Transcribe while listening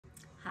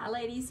Hi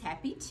ladies,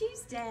 happy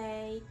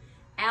Tuesday.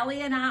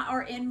 Allie and I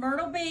are in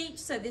Myrtle Beach,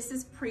 so this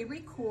is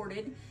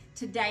pre-recorded.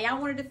 Today I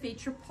wanted to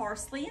feature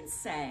Parsley and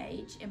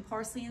Sage, and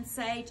Parsley and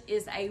Sage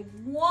is a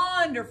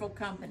wonderful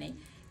company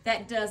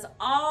that does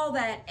all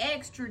that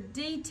extra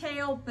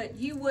detail, but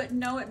you wouldn't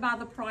know it by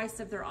the price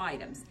of their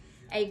items.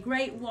 A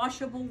great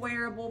washable,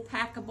 wearable,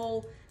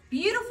 packable,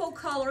 beautiful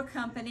color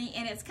company,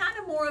 and it's kind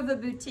of more of a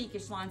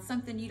boutique-ish line,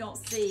 something you don't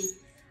see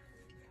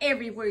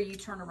everywhere you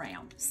turn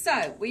around.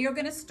 So we are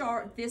going to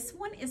start. This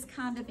one is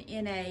kind of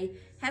in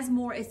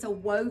it's a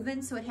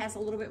woven, so it has a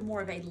little bit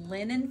more of a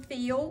linen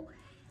feel.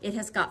 It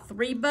has got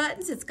 3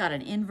 buttons. It's got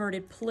an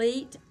inverted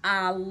pleat.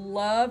 I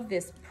love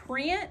this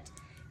print.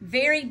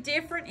 Very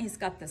different. It's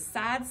got the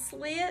side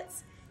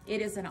slits.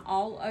 It is an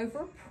all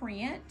over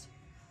print,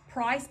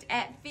 priced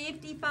at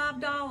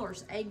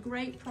 $55. A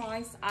great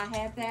price. I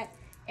have that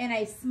in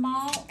a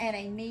small and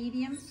a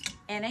medium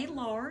and a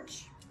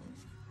large.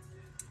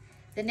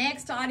 The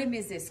next item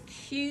is this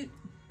cute,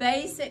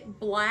 basic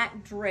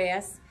black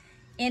dress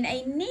in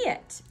a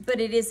knit,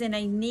 but it is in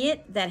a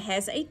knit that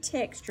has a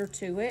texture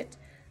to it.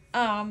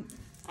 I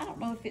don't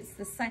know if it's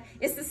the same.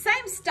 It's the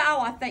same style,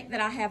 I think, that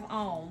I have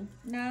on.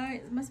 No,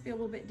 it must be a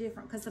little bit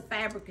different because the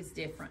fabric is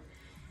different.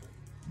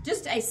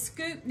 Just a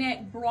scoop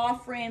neck,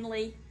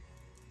 bra-friendly,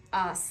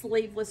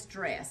 sleeveless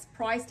dress,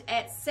 priced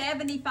at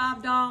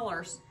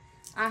 $75.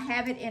 I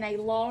have it in a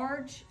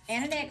large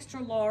and an extra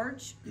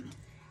large.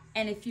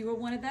 And if you were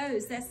one of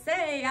those that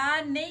say,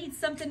 I need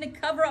something to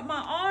cover up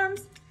my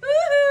arms,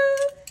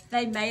 woohoo!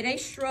 They made a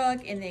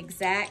shrug in the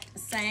exact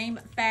same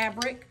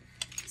fabric.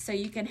 So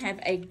you can have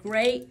a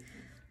great,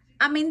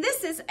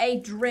 this is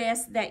a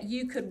dress that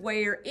you could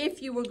wear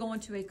if you were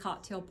going to a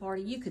cocktail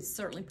party. You could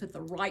certainly put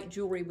the right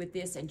jewelry with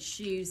this and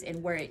shoes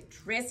and wear it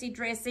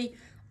dressy,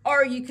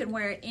 or you can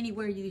wear it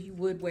anywhere you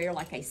would wear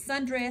like a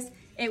sundress.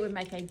 It would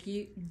make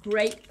a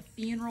great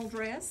funeral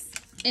dress.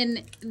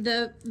 And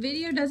the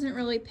video doesn't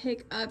really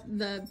pick up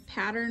the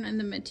pattern and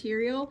the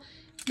material,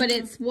 but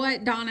it's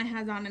what Donna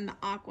has on in the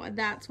aqua.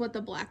 That's what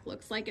the black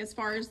looks like as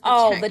far as the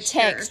texture. Oh, the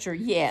texture,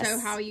 yes. So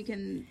how you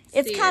can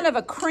It's kind of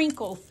a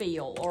crinkle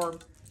feel, or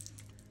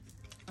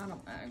I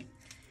don't know.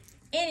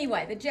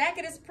 Anyway, the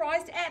jacket is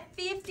priced at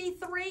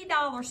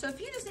 $53. So if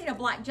you just need a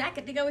black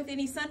jacket to go with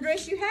any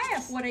sundress you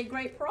have, what a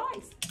great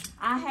price.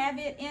 I have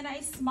it in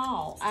a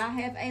small, I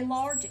have a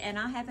large, and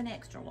I have an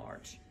extra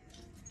large.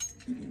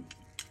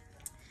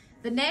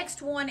 The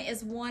next one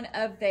is one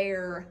of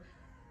their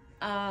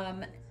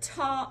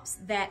tops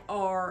that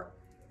are,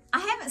 I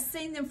haven't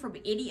seen them from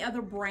any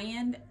other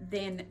brand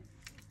than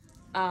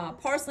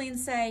Parsley and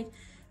Sage,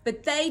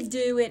 but they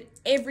do it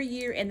every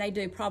year, and they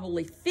do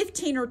probably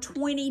 15 or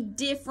 20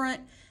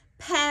 different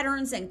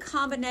patterns and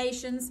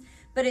combinations,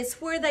 but it's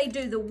where they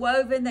do the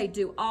woven, they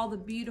do all the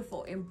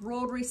beautiful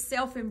embroidery,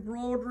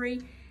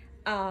 self-embroidery,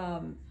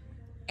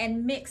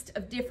 and mixed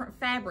of different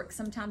fabrics.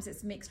 Sometimes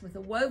it's mixed with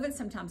a woven,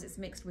 sometimes it's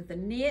mixed with a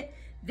knit.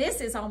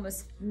 This is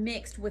almost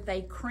mixed with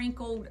a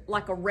crinkled,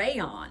 like a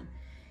rayon.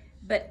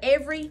 But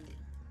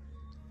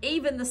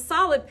even the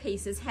solid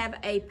pieces have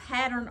a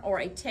pattern or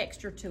a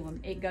texture to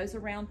them. It goes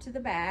around to the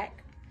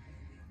back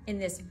in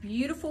this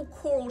beautiful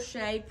coral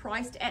shade,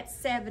 priced at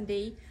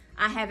 $70.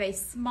 I have a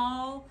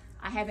small,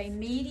 I have a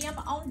medium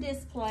on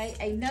display,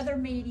 another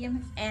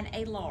medium, and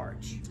a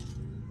large.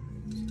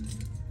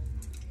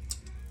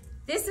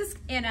 This is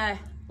in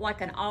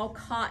like an all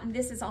cotton.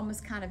 This is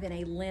almost kind of in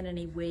a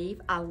linen-y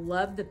weave. I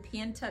love the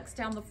pin tucks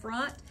down the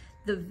front,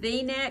 the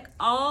V-neck,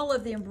 all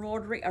of the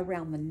embroidery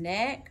around the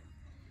neck.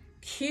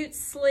 Cute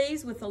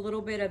sleeves with a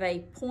little bit of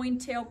a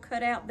ponytail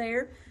cut out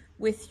there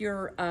with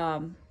your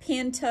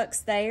pin tucks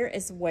there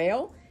as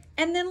well.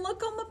 And then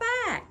look on the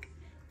back.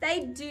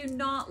 They do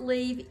not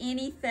leave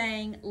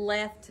anything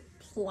left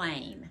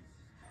plain.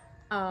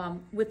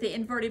 With the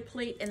inverted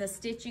pleat and the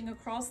stitching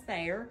across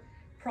there,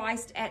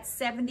 priced at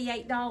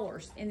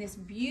 $78 in this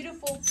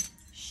beautiful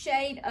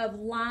shade of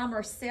lime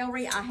or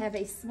celery. I have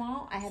a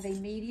small, I have a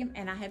medium,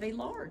 and I have a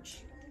large.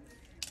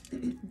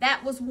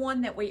 That was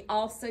one that we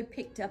also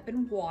picked up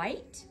in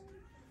white.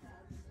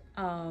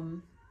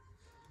 A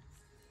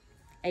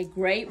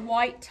great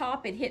white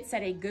top. It hits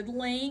at a good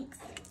length,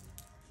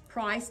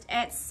 priced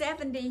at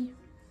 $70.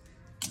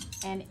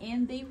 And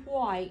in the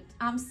white,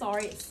 it's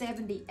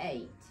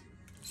 $78.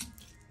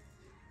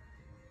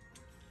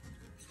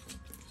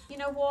 You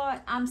know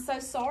what? I'm so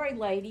sorry,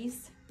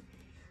 ladies.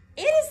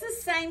 It is the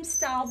same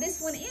style. This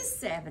one is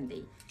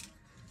 $70.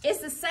 It's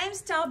the same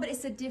style, but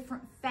it's a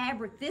different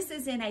fabric. This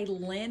is in a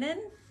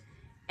linen,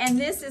 and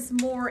this is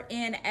more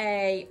in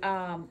a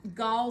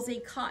gauzy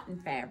cotton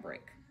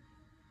fabric.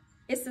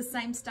 It's the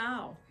same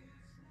style.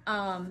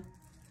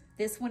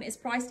 This one is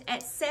priced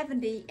at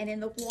 $70, and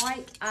in the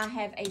white, I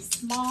have a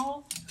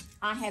small,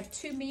 I have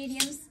 2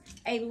 mediums,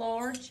 a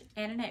large,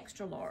 and an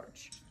extra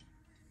large.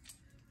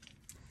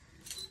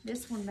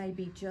 This one may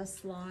be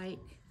just like,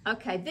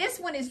 okay,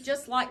 this one is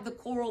just like the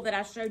coral that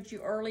I showed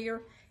you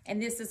earlier,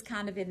 and this is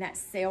kind of in that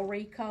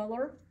celery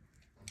color.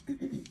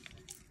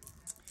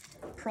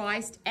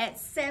 Priced at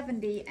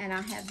 $70, and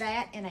I have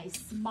that in a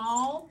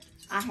small,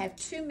 I have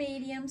 2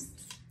 mediums,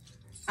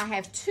 I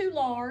have 2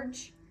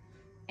 large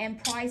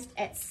and priced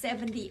at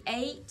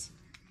 $78.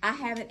 I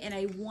have it in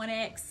a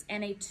 1X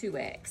and a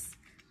 2X.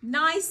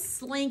 Nice,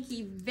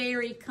 slinky,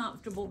 very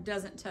comfortable,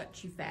 doesn't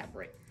touch you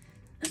fabric.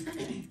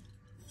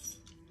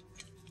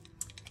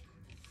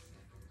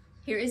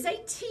 Here is a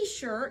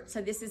t-shirt.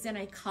 So this is in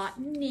a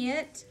cotton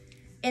knit.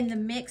 In the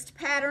mixed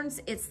patterns,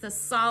 it's the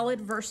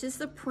solid versus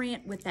the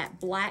print with that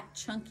black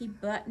chunky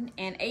button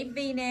and a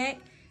V-neck.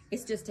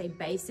 It's just a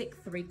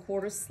basic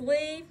 3/4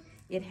 sleeve.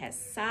 It has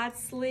side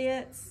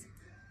slits.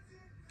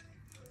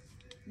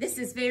 This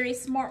is very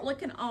smart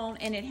looking on,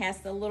 and it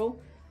has the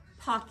little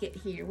pocket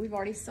here. We've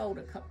already sold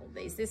a couple of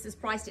these. This is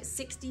priced at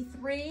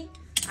 $63.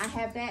 I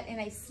have that in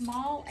a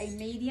small, a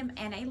medium,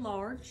 and a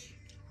large.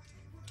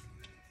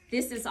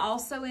 This is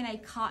also in a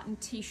cotton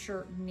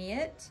t-shirt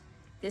knit.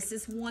 This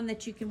is one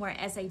that you can wear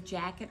as a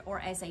jacket or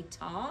as a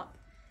top.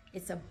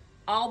 It's a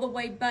all the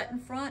way button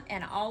front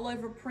and all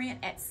over print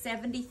at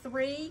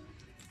 $73.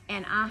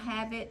 And I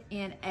have it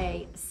in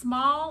a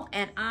small,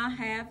 and I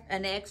have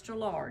an extra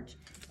large.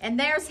 And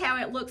there's how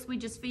it looks. We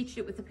just featured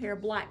it with a pair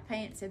of black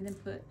pants and then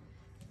put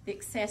the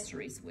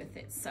accessories with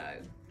it. So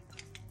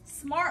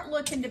smart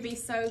looking to be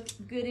so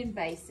good and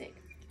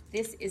basic.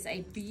 This is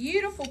a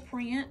beautiful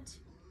print.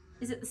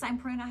 Is it the same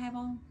print I have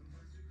on?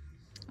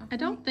 I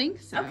don't think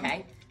so.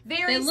 Okay.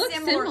 Very they look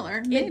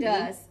similar. Maybe. It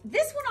does.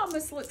 This one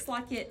almost looks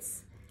like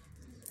it's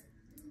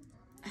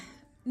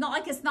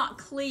not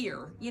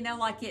clear, you know,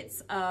 like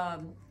it's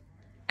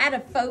out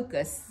of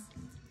focus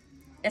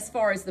as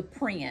far as the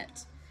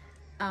print.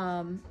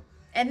 And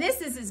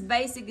this is as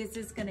basic as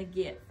it's going to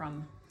get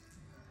from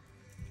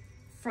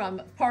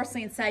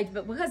Parsley and Sage,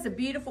 but because of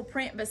beautiful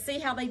print, but see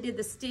how they did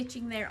the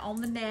stitching there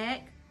on the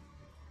neck.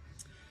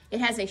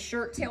 It has a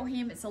shirt tail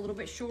hem. It's a little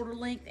bit shorter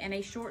length and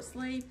a short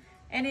sleeve,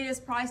 and it is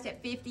priced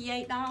at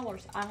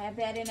 $58. I have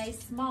that in a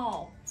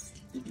small.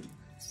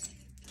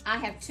 I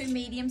have 2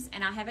 mediums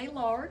and I have a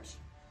large.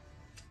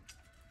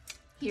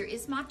 Here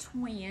is my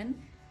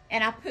twin,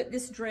 and I put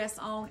this dress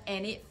on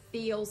and it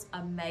feels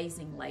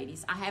amazing,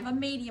 ladies. I have a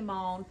medium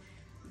on,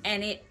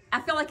 and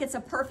I feel like it's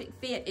a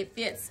perfect fit. It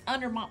fits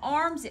under my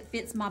arms, it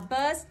fits my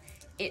bust,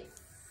 it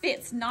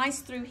fits nice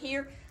through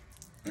here.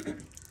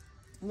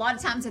 A lot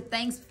of times if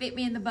things fit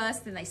me in the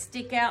bust, then they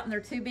stick out and they're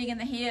too big in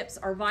the hips,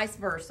 or vice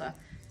versa.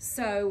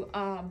 So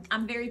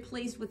I'm very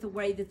pleased with the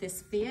way that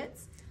this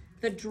fits.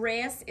 The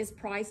dress is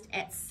priced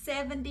at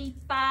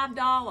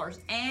 $75,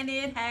 and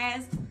it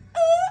has,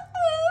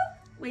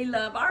 we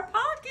love our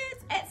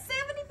pockets, at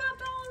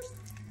 $75.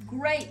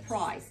 Great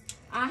price.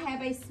 I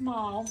have a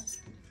small,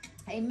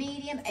 a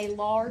medium, a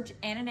large,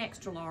 and an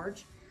extra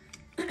large.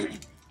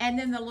 And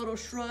then the little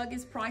shrug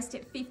is priced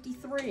at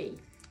 $53.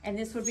 And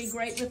this would be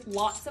great with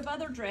lots of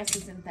other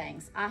dresses and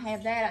things. I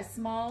have that, a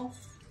small,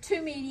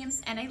 2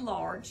 mediums, and a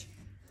large.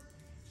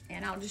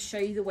 And I'll just show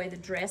you the way the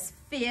dress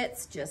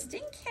fits, just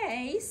in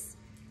case.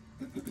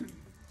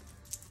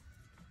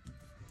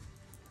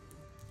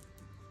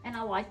 And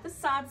I like the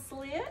side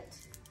slit.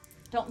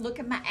 Don't look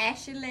at my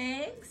ashy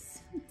legs.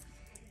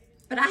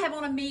 But I have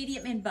on a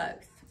medium in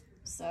both.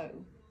 So,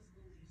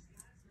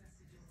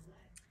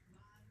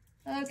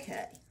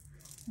 okay.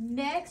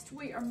 Next,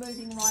 we are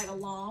moving right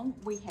along.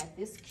 We have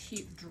this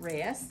cute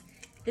dress.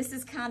 This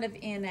is kind of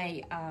in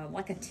a,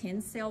 like a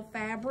tencel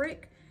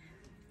fabric.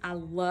 I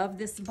love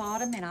this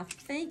bottom, and I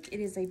think it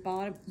is a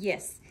bottom.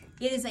 Yes,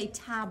 it is a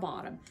tie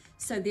bottom.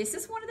 So this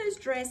is one of those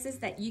dresses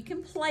that you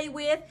can play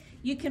with.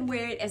 You can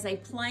wear it as a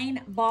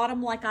plain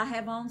bottom like I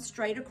have on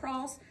straight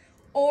across,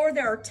 or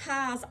there are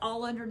ties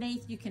all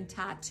underneath. You can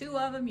tie 2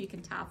 of them. You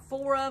can tie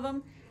 4 of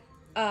them.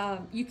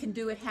 You can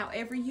do it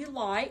however you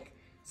like.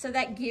 So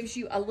that gives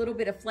you a little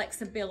bit of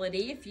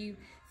flexibility. If you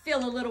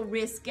feel a little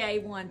risque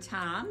one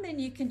time, then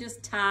you can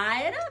just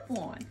tie it up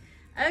one.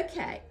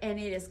 Okay, and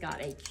it has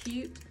got a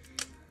cute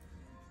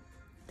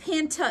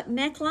pin tuck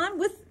neckline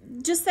with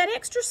just that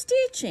extra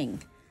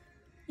stitching.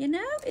 You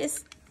know,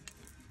 it's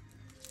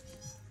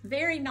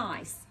very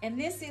nice. And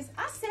this is,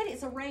 I said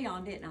it's a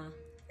rayon, didn't I?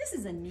 This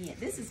is a knit.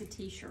 This is a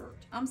t-shirt.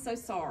 I'm so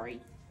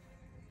sorry.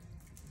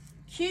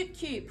 Cute,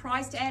 cute.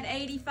 Priced at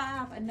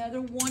 $85.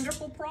 Another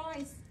wonderful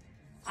price.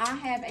 I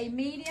have a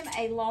medium,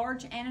 a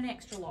large, and an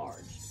extra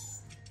large.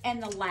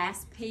 And the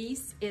last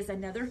piece is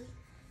another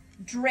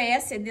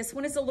dress, and this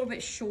one is a little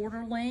bit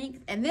shorter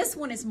length, and this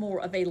one is more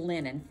of a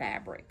linen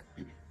fabric.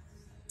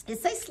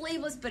 It's a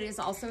sleeveless, but it's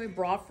also a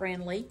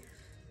bra-friendly.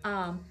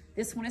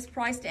 This one is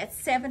priced at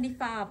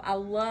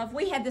 $75.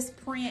 We had this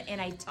print in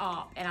a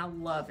top, and I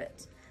love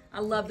it. I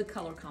love the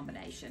color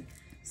combination.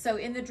 So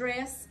in the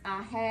dress,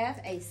 I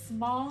have a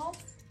small,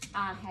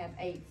 I have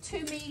a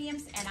 2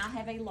 mediums, and I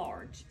have a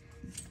large.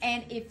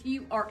 And if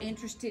you are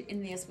interested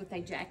in this with a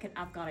jacket,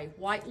 I've got a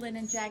white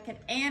linen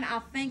jacket, and I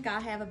think I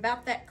have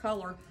about that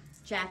color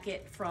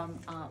jacket from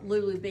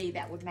Lulu Bee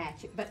that would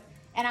match it.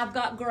 And I've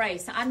got gray,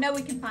 so I know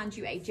we can find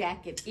you a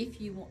jacket if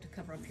you want to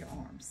cover up your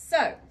arms.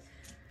 So,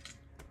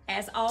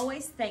 as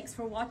always, thanks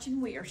for watching.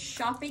 We are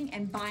shopping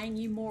and buying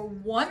you more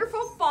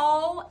wonderful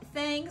fall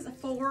things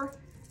for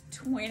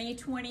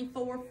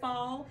 2024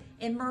 fall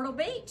in Myrtle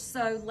Beach.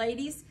 So,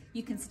 ladies,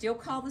 You can still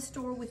call the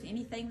store with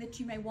anything that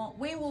you may want.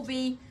 We will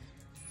be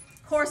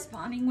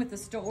corresponding with the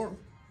store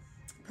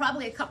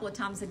probably a couple of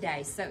times a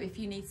day. So if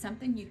you need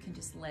something, you can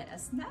just let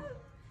us know.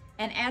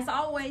 And as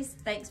always,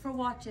 thanks for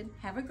watching.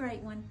 Have a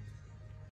great one.